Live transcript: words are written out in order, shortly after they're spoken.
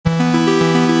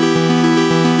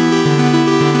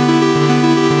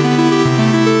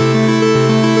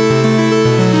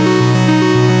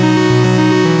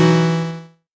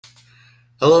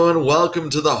welcome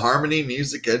to the Harmony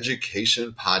Music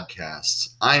Education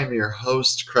Podcast. I am your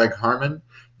host, Craig Harmon,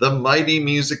 the mighty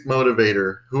music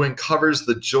motivator who uncovers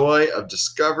the joy of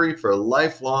discovery for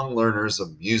lifelong learners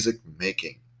of music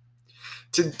making.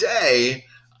 Today,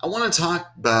 I want to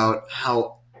talk about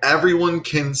how everyone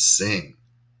can sing.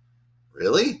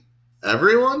 Really?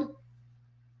 Everyone?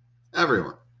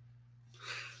 Everyone.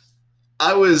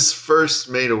 I was first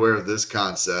made aware of this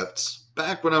concept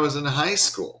back when I was in high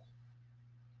school.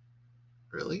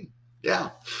 Really?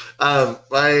 Yeah.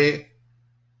 My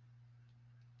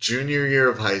junior year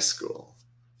of high school,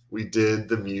 we did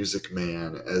The Music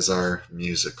Man as our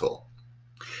musical.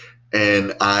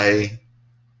 And I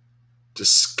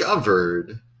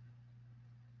discovered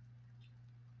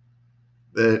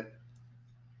that,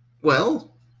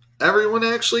 everyone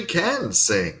actually can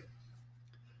sing.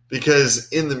 Because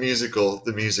in the musical,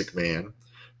 The Music Man,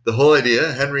 the whole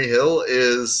idea, Henry Hill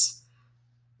is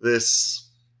this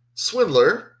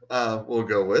swindler, we'll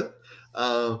go with,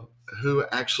 who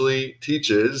actually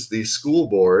teaches the school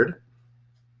board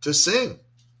to sing.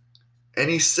 And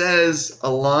he says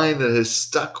a line that has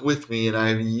stuck with me and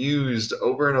I've used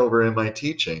over and over in my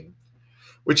teaching,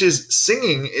 which is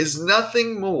singing is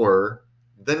nothing more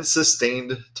than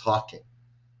sustained talking.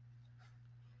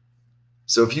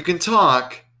 So if you can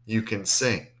talk, you can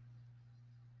sing.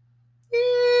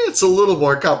 It's a little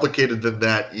more complicated than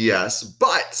that, yes,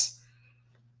 but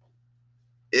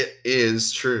it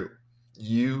is true.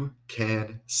 You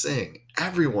can sing.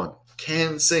 Everyone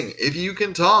can sing. If you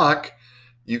can talk,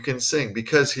 you can sing,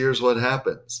 because here's what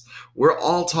happens. We're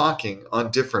all talking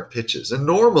on different pitches. And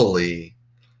normally,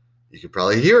 you can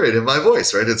probably hear it in my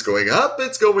voice, right? It's going up,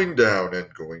 it's going down,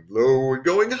 and going low, and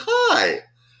going high.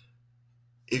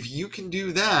 If you can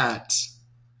do that,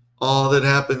 all that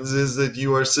happens is that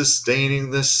you are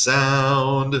sustaining the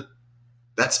sound.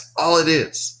 That's all it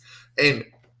is. And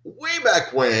way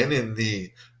back when, in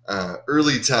the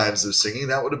early times of singing,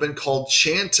 that would have been called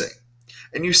chanting.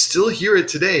 And you still hear it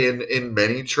today in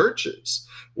many churches,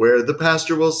 where the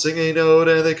pastor will sing a note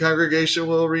and the congregation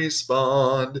will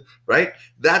respond, right?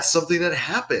 That's something that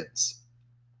happens.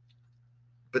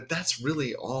 But that's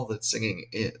really all that singing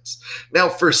is. Now,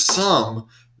 for some,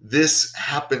 this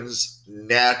happens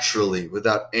naturally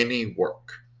without any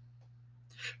work.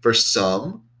 For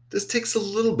some, this takes a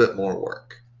little bit more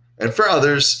work. And for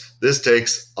others, this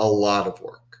takes a lot of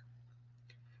work.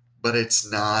 But it's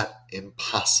not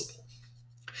impossible.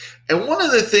 And one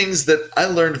of the things that I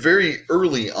learned very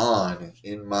early on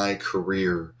in my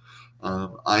career,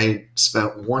 I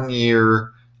spent 1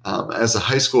 year as a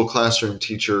high school classroom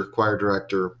teacher, choir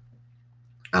director.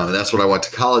 That's what I went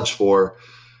to college for.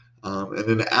 And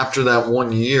then after that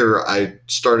 1 year, I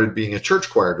started being a church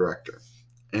choir director.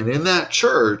 And in that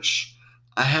church,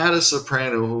 I had a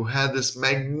soprano who had this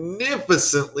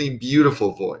magnificently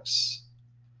beautiful voice.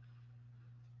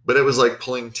 But it was like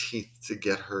pulling teeth to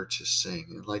get her to sing,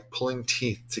 and like pulling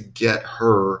teeth to get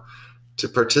her to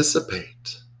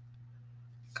participate.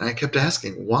 And I kept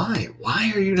asking, why?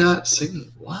 Why are you not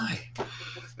singing? Why?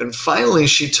 And finally,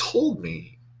 she told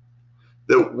me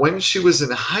that when she was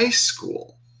in high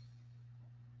school,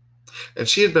 and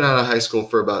she had been out of high school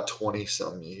for about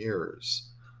 20-some years,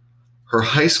 her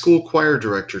high school choir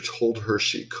director told her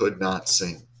she could not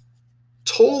sing.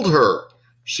 Told her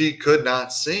she could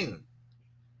not sing.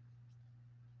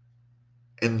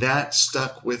 And that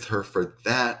stuck with her for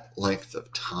that length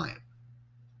of time.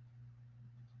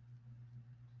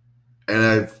 And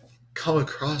I've come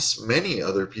across many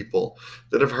other people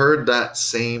that have heard that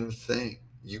same thing.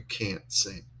 You can't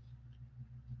sing.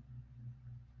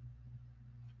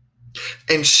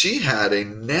 And she had a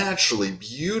naturally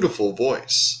beautiful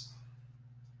voice.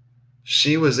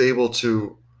 She was able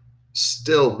to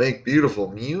still make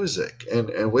beautiful music.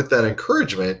 And with that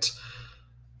encouragement,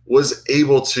 was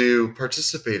able to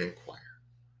participate in choir.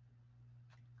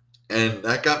 And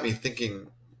that got me thinking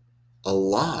a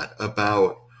lot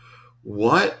about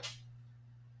what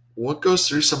goes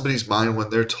through somebody's mind when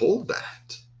they're told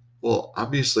that. Well,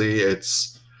 obviously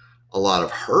it's a lot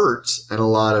of hurt and a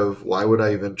lot of, why would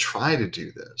I even try to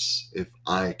do this if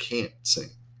I can't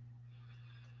sing?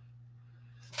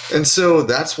 And so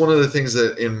that's one of the things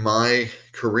that in my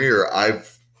career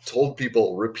I've told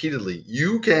people repeatedly,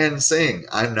 you can sing.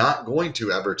 I'm not going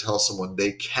to ever tell someone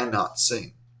they cannot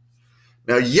sing.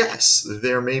 Now, yes,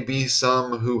 there may be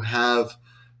some who have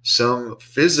some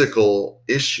physical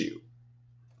issue,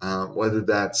 whether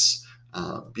that's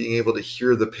being able to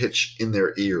hear the pitch in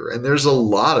their ear. And there's a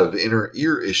lot of inner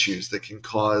ear issues that can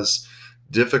cause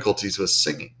difficulties with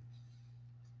singing.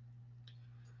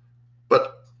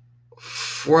 But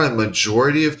for a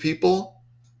majority of people,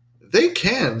 they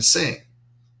can sing.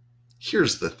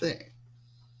 Here's the thing.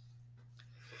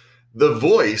 The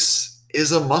voice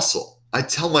is a muscle. I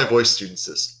tell my voice students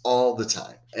this all the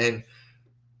time. And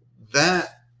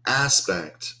that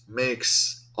aspect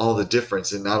makes all the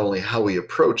difference in not only how we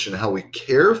approach and how we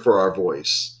care for our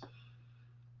voice,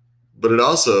 but it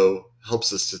also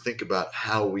helps us to think about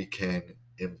how we can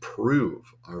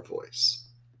improve our voice.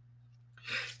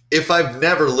 If I've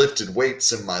never lifted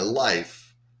weights in my life,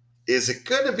 is it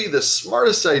going to be the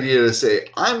smartest idea to say,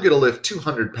 I'm going to lift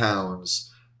 200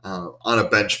 pounds on a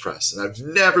bench press, and I've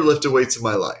never lifted weights in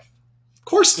my life? Of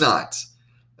course not.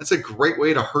 That's a great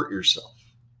way to hurt yourself.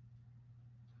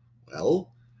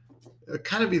 Well, it would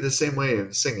kind of be the same way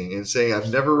in singing and saying,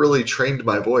 I've never really trained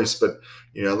my voice, but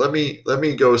let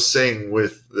me go sing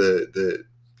with the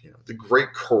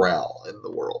great chorale in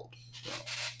the world.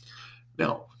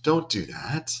 No, don't do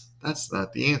that. That's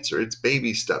not the answer. It's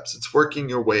baby steps. It's working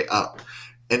your way up.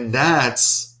 And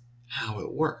that's how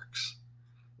it works.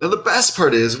 Now, the best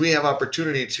part is we have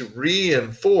opportunity to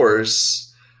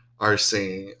reinforce our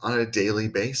singing on a daily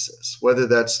basis, whether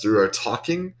that's through our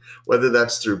talking, whether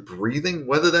that's through breathing,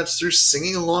 whether that's through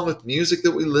singing along with music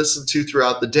that we listen to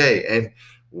throughout the day. And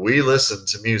we listen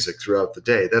to music throughout the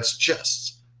day. That's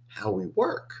just how we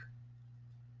work.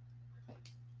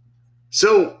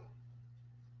 So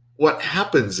what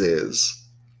happens is,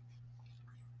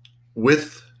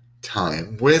 with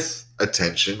time, with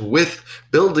attention, with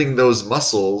building those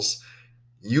muscles,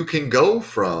 you can go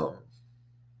from,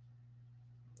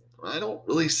 I don't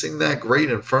really sing that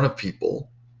great in front of people,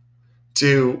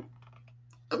 to,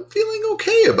 I'm feeling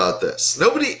okay about this.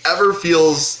 Nobody ever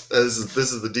feels, as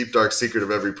this is the deep dark secret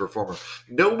of every performer,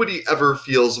 nobody ever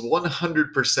feels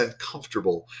 100%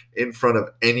 comfortable in front of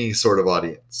any sort of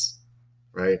audience,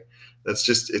 right? That's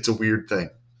just, it's a weird thing.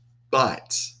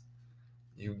 But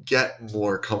you get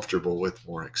more comfortable with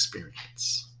more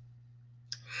experience.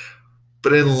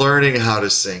 But in learning how to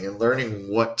sing and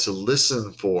learning what to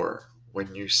listen for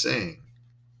when you sing,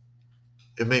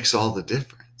 it makes all the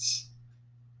difference.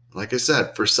 Like I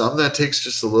said, for some that takes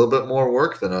just a little bit more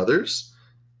work than others.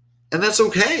 And that's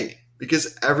okay,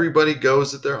 because everybody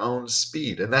goes at their own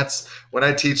speed. And that's when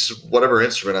I teach whatever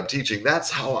instrument I'm teaching, that's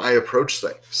how I approach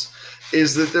things.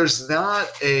 Is that there's not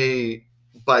a,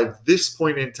 by this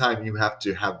point in time, you have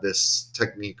to have this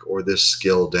technique or this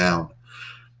skill down.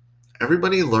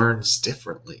 Everybody learns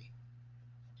differently.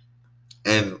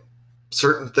 And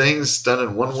certain things done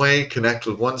in one way connect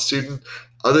with one student,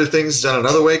 other things done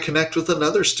another way connect with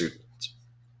another student.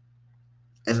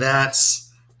 And that's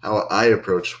how I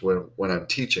approach when I'm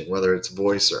teaching, whether it's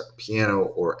voice or piano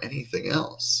or anything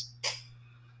else.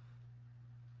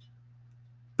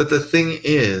 But the thing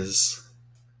is,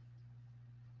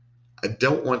 I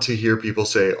don't want to hear people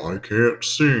say, I can't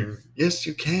sing. Yes,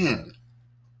 you can.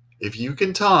 If you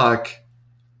can talk,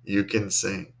 you can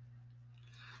sing.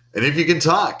 And if you can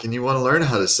talk and you want to learn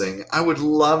how to sing, I would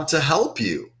love to help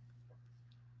you.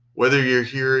 Whether you're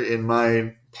here in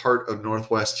my part of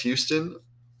Northwest Houston,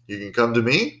 you can come to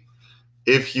me.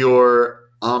 If you're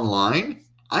online,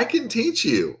 I can teach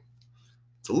you.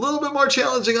 It's a little bit more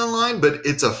challenging online, but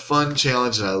it's a fun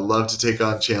challenge, and I love to take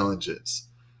on challenges.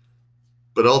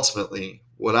 But ultimately,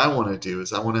 what I want to do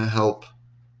is I want to help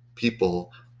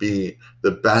people be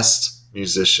the best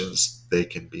musicians they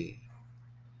can be.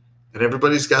 And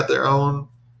everybody's got their own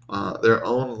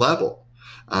level.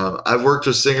 I've worked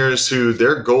with singers who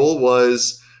their goal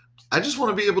was, I just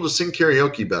want to be able to sing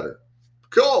karaoke better.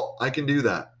 Cool, I can do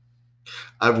that.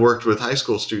 I've worked with high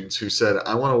school students who said,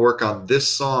 I want to work on this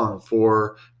song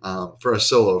for a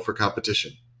solo, for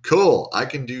competition. Cool, I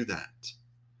can do that.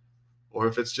 Or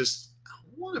if it's just, I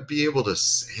want to be able to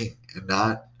sing and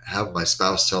not have my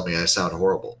spouse tell me I sound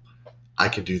horrible, I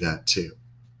can do that too.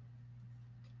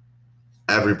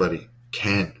 Everybody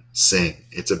can sing.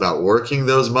 It's about working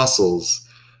those muscles,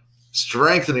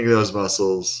 strengthening those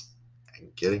muscles,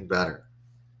 and getting better.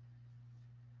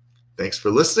 Thanks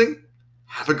for listening.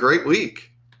 Have a great week.